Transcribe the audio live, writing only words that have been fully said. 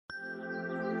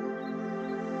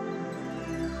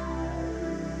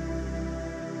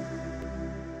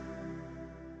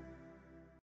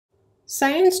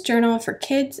Science Journal for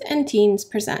Kids and Teens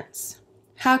presents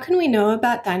How Can We Know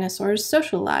About Dinosaurs'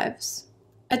 Social Lives?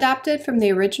 Adapted from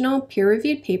the original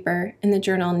peer-reviewed paper in the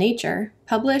journal Nature,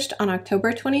 published on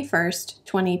October 21,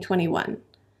 2021.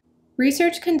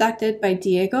 Research conducted by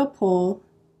Diego Pol,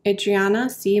 Adriana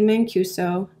C.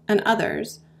 Mancuso, and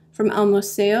others from El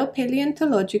Museo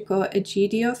Paleontologico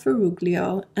Egidio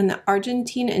Ferruglio and the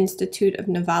Argentine Institute of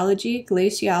Navology,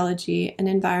 Glaciology, and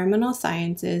Environmental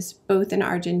Sciences, both in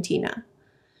Argentina.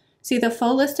 See the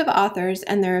full list of authors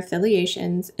and their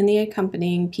affiliations in the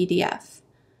accompanying PDF.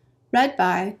 Read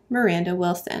by Miranda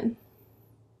Wilson.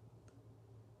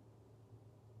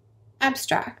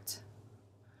 Abstract.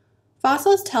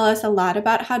 Fossils tell us a lot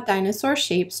about how dinosaur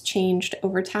shapes changed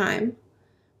over time.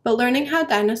 But learning how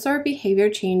dinosaur behavior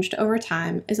changed over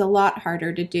time is a lot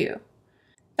harder to do.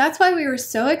 That's why we were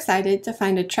so excited to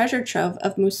find a treasure trove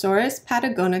of Mussaurus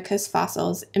patagonicus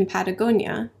fossils in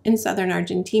Patagonia, in southern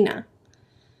Argentina.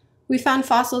 We found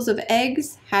fossils of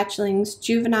eggs, hatchlings,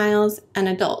 juveniles, and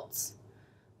adults.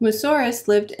 Mussaurus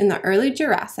lived in the early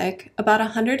Jurassic, about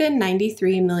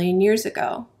 193 million years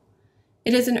ago.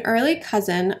 It is an early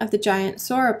cousin of the giant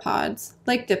sauropods,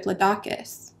 like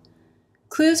Diplodocus.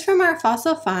 Clues from our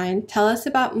fossil find tell us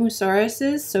about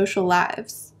Mussaurus' social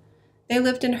lives. They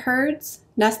lived in herds,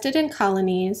 nested in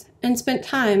colonies, and spent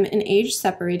time in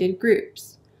age-separated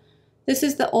groups. This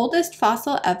is the oldest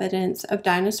fossil evidence of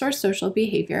dinosaur social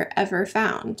behavior ever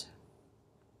found.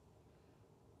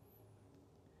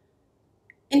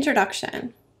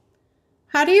 Introduction.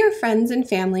 How do your friends and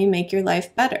family make your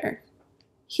life better?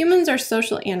 Humans are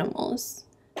social animals.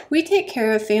 We take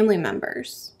care of family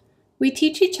members. We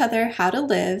teach each other how to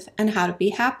live and how to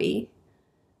be happy.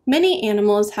 Many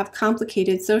animals have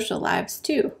complicated social lives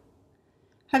too.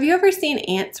 Have you ever seen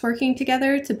ants working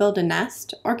together to build a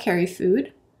nest or carry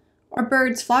food? Or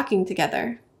birds flocking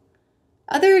together?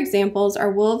 Other examples are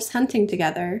wolves hunting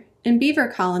together and beaver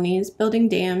colonies building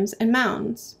dams and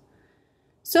mounds.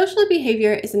 Social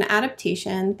behavior is an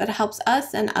adaptation that helps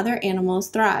us and other animals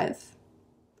thrive.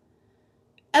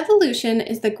 Evolution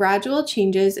is the gradual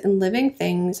changes in living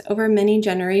things over many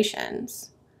generations.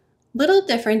 Little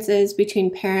differences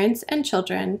between parents and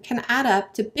children can add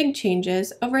up to big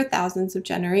changes over thousands of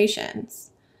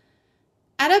generations.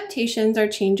 Adaptations are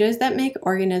changes that make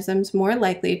organisms more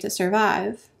likely to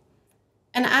survive.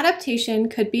 An adaptation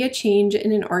could be a change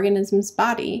in an organism's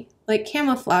body, like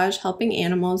camouflage helping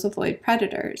animals avoid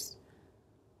predators.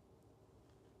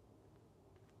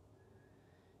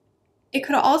 It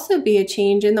could also be a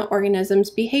change in the organism's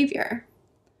behavior.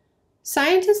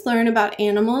 Scientists learn about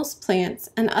animals, plants,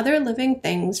 and other living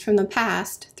things from the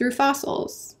past through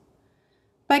fossils.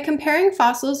 By comparing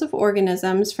fossils of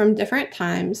organisms from different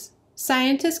times,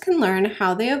 scientists can learn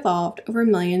how they evolved over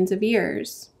millions of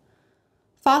years.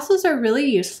 Fossils are really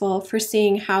useful for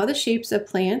seeing how the shapes of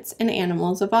plants and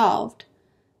animals evolved,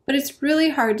 but it's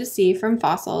really hard to see from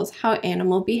fossils how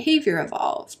animal behavior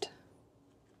evolved.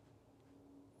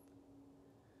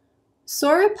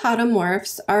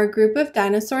 Sauropodomorphs are a group of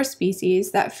dinosaur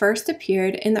species that first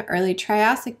appeared in the early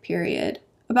Triassic period,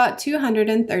 about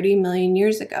 230 million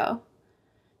years ago.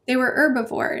 They were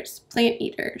herbivores, plant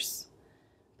eaters.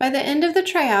 By the end of the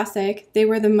Triassic, they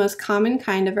were the most common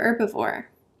kind of herbivore.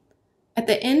 At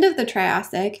the end of the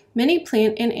Triassic, many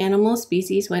plant and animal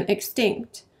species went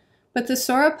extinct, but the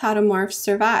sauropodomorphs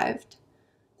survived.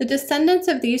 The descendants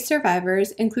of these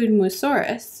survivors include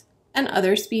Mussaurus and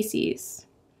other species.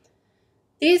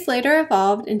 These later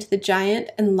evolved into the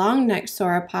giant and long-necked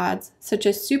sauropods such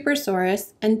as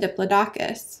Supersaurus and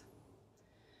Diplodocus.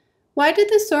 Why did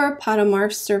the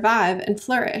sauropodomorphs survive and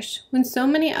flourish when so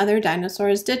many other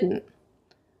dinosaurs didn't?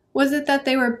 Was it that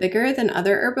they were bigger than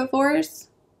other herbivores?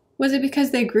 Was it because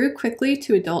they grew quickly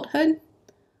to adulthood?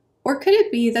 Or could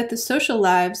it be that the social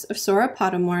lives of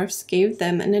sauropodomorphs gave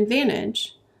them an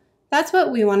advantage? That's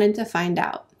what we wanted to find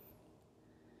out.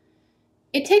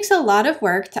 It takes a lot of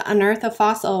work to unearth a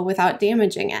fossil without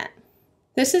damaging it.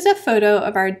 This is a photo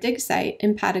of our dig site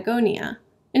in Patagonia,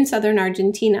 in southern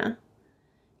Argentina.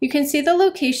 You can see the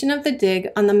location of the dig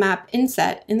on the map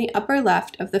inset in the upper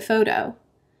left of the photo.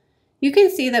 You can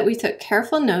see that we took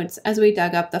careful notes as we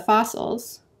dug up the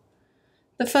fossils.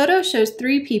 The photo shows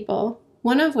 3 people,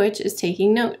 one of which is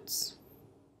taking notes.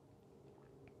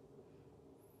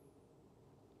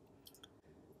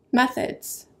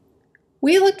 Methods.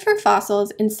 We looked for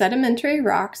fossils in sedimentary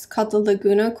rocks called the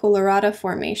Laguna Colorada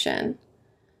Formation.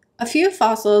 A few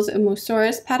fossils of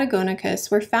Mussaurus patagonicus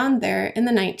were found there in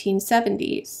the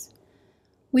 1970s.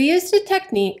 We used a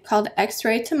technique called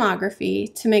X-ray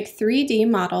tomography to make 3D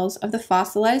models of the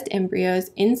fossilized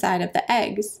embryos inside of the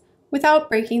eggs without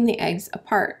breaking the eggs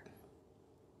apart.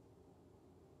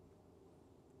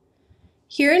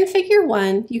 Here in Figure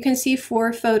 1, you can see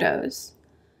 4 photos.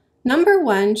 Number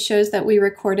 1 shows that we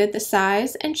recorded the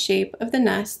size and shape of the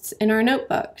nests in our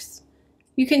notebooks.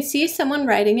 You can see someone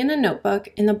writing in a notebook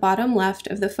in the bottom left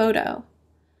of the photo.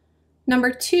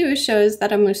 Number 2 shows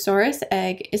that a Mussaurus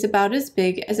egg is about as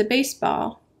big as a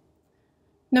baseball.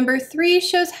 Number 3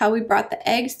 shows how we brought the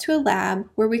eggs to a lab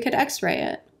where we could X-ray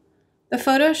it. The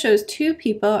photo shows 2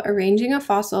 people arranging a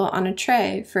fossil on a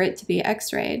tray for it to be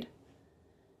X-rayed.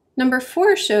 Number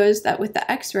 4 shows that with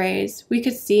the X-rays, we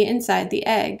could see inside the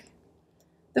egg.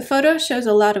 The photo shows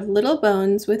a lot of little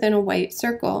bones within a white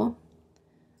circle.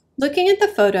 Looking at the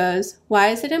photos, why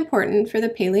is it important for the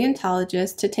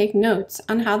paleontologists to take notes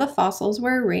on how the fossils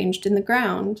were arranged in the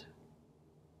ground?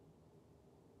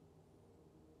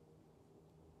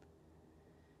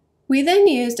 We then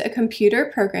used a computer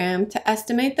program to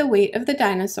estimate the weight of the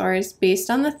dinosaurs based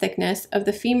on the thickness of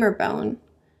the femur bone.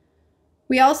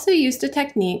 We also used a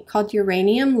technique called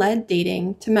uranium-lead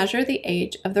dating to measure the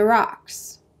age of the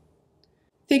rocks.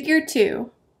 Figure 2.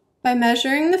 By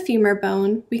measuring the femur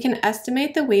bone, we can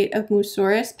estimate the weight of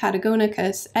Mussaurus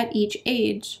patagonicus at each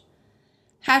age.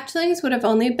 Hatchlings would have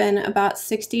only been about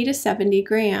 60 to 70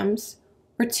 grams,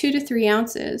 or 2 to 3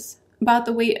 ounces, about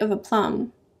the weight of a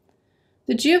plum.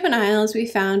 The juveniles we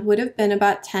found would have been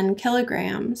about 10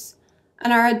 kilograms,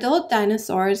 and our adult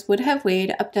dinosaurs would have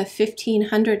weighed up to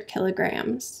 1,500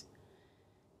 kilograms.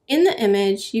 In the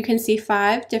image, you can see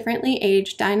 5 differently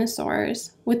aged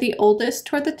dinosaurs, with the oldest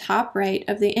toward the top right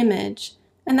of the image,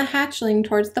 and the hatchling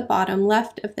towards the bottom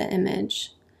left of the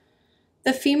image.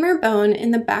 The femur bone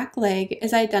in the back leg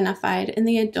is identified in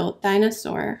the adult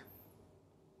dinosaur.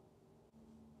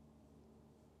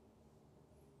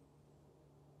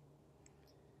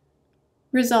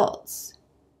 Results.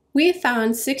 We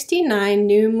found 69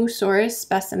 new Mussaurus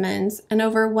specimens and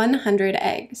over 100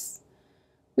 eggs.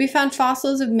 We found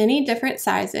fossils of many different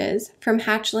sizes, from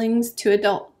hatchlings to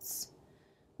adults.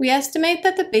 We estimate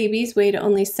that the babies weighed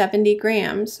only 70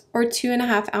 grams, or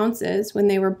 2.5 ounces, when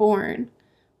they were born,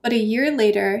 but a year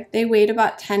later they weighed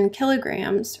about 10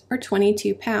 kilograms, or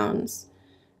 22 pounds,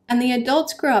 and the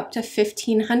adults grew up to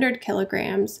 1,500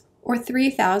 kilograms, or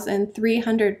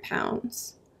 3,300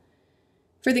 pounds.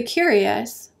 For the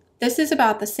curious, this is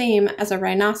about the same as a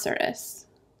rhinoceros.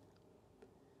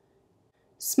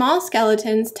 Small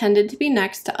skeletons tended to be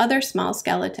next to other small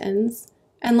skeletons,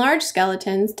 and large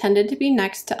skeletons tended to be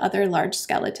next to other large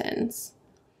skeletons.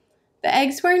 The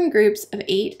eggs were in groups of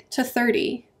 8 to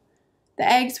 30.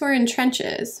 The eggs were in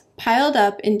trenches, piled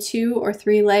up in 2 or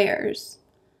 3 layers.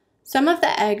 Some of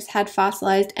the eggs had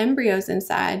fossilized embryos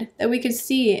inside that we could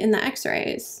see in the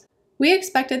X-rays. We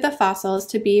expected the fossils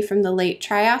to be from the late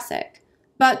Triassic,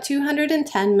 about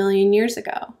 210 million years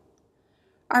ago.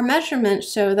 Our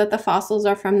measurements show that the fossils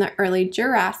are from the early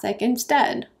Jurassic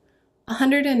instead,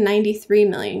 193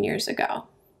 million years ago.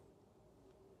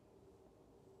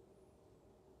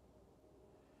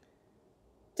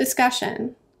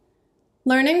 Discussion.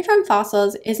 Learning from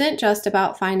fossils isn't just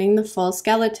about finding the full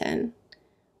skeleton.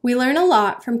 We learn a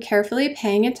lot from carefully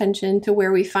paying attention to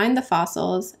where we find the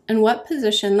fossils and what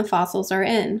position the fossils are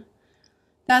in.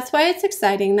 That's why it's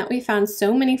exciting that we found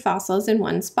so many fossils in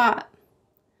one spot.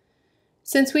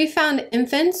 Since we found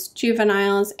infants,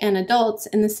 juveniles, and adults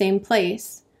in the same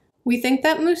place, we think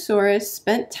that Mussaurus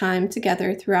spent time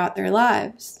together throughout their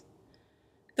lives.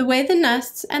 The way the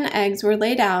nests and eggs were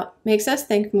laid out makes us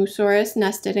think Mussaurus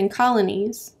nested in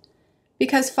colonies.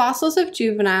 Because fossils of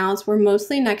juveniles were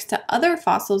mostly next to other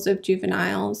fossils of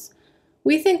juveniles,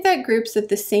 we think that groups of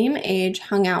the same age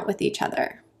hung out with each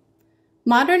other.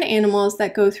 Modern animals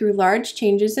that go through large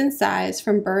changes in size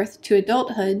from birth to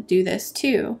adulthood do this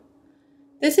too.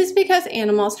 This is because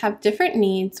animals have different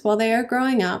needs while they are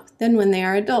growing up than when they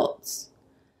are adults.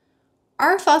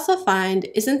 Our fossil find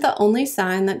isn't the only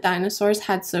sign that dinosaurs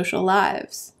had social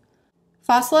lives.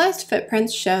 Fossilized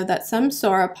footprints show that some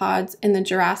sauropods in the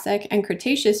Jurassic and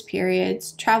Cretaceous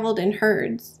periods traveled in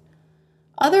herds.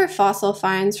 Other fossil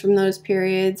finds from those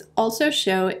periods also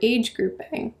show age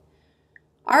grouping.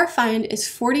 Our find is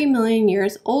 40 million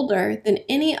years older than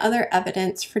any other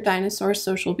evidence for dinosaur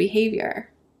social behavior.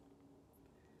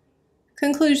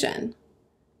 Conclusion.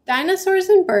 Dinosaurs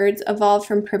and birds evolved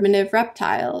from primitive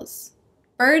reptiles.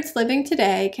 Birds living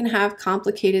today can have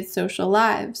complicated social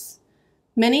lives.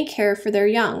 Many care for their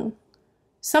young.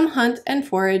 Some hunt and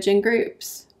forage in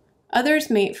groups. Others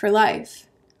mate for life.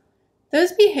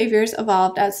 Those behaviors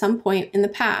evolved at some point in the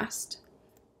past.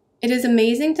 It is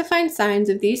amazing to find signs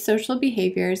of these social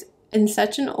behaviors in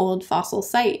such an old fossil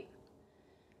site.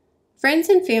 Friends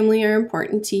and family are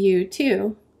important to you,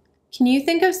 too. Can you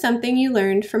think of something you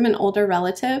learned from an older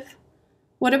relative?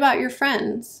 What about your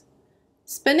friends?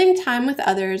 Spending time with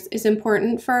others is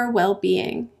important for our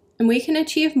well-being, and we can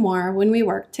achieve more when we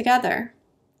work together.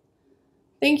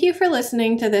 Thank you for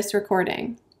listening to this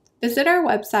recording. Visit our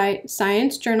website,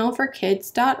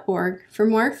 sciencejournalforkids.org, for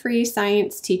more free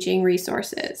science teaching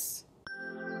resources.